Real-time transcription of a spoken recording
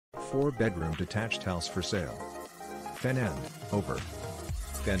4-bedroom detached house for sale. Fen End, Over.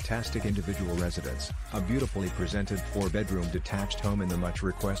 Fantastic individual residence, a beautifully presented 4-bedroom detached home in the much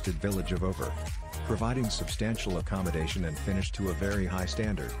requested village of Over. Providing substantial accommodation and finish to a very high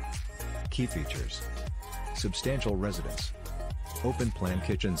standard. Key features: substantial residence, open plan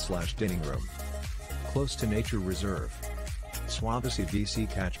kitchen/dining room, close to nature reserve, Swavesey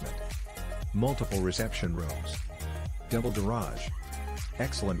BC catchment, multiple reception rooms, double garage,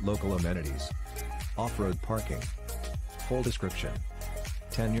 excellent local amenities, off-road parking. Full description: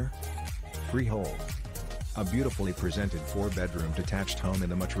 tenure, freehold. A beautifully presented 4-bedroom detached home in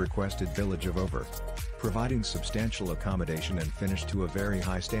the much requested village of Over. Providing substantial accommodation and finish to a very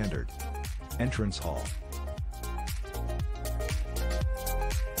high standard. Entrance hall.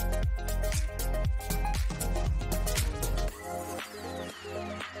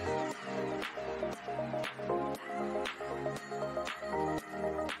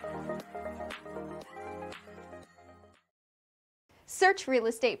 Search real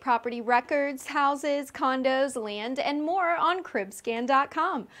estate property records, houses, condos, land, and more on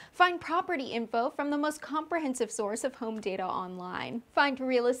Cribscan.com. Find property info from the most comprehensive source of home data online. Find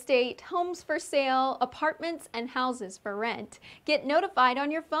real estate, homes for sale, apartments, and houses for rent. Get notified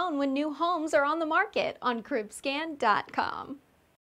on your phone when new homes are on the market on Cribscan.com.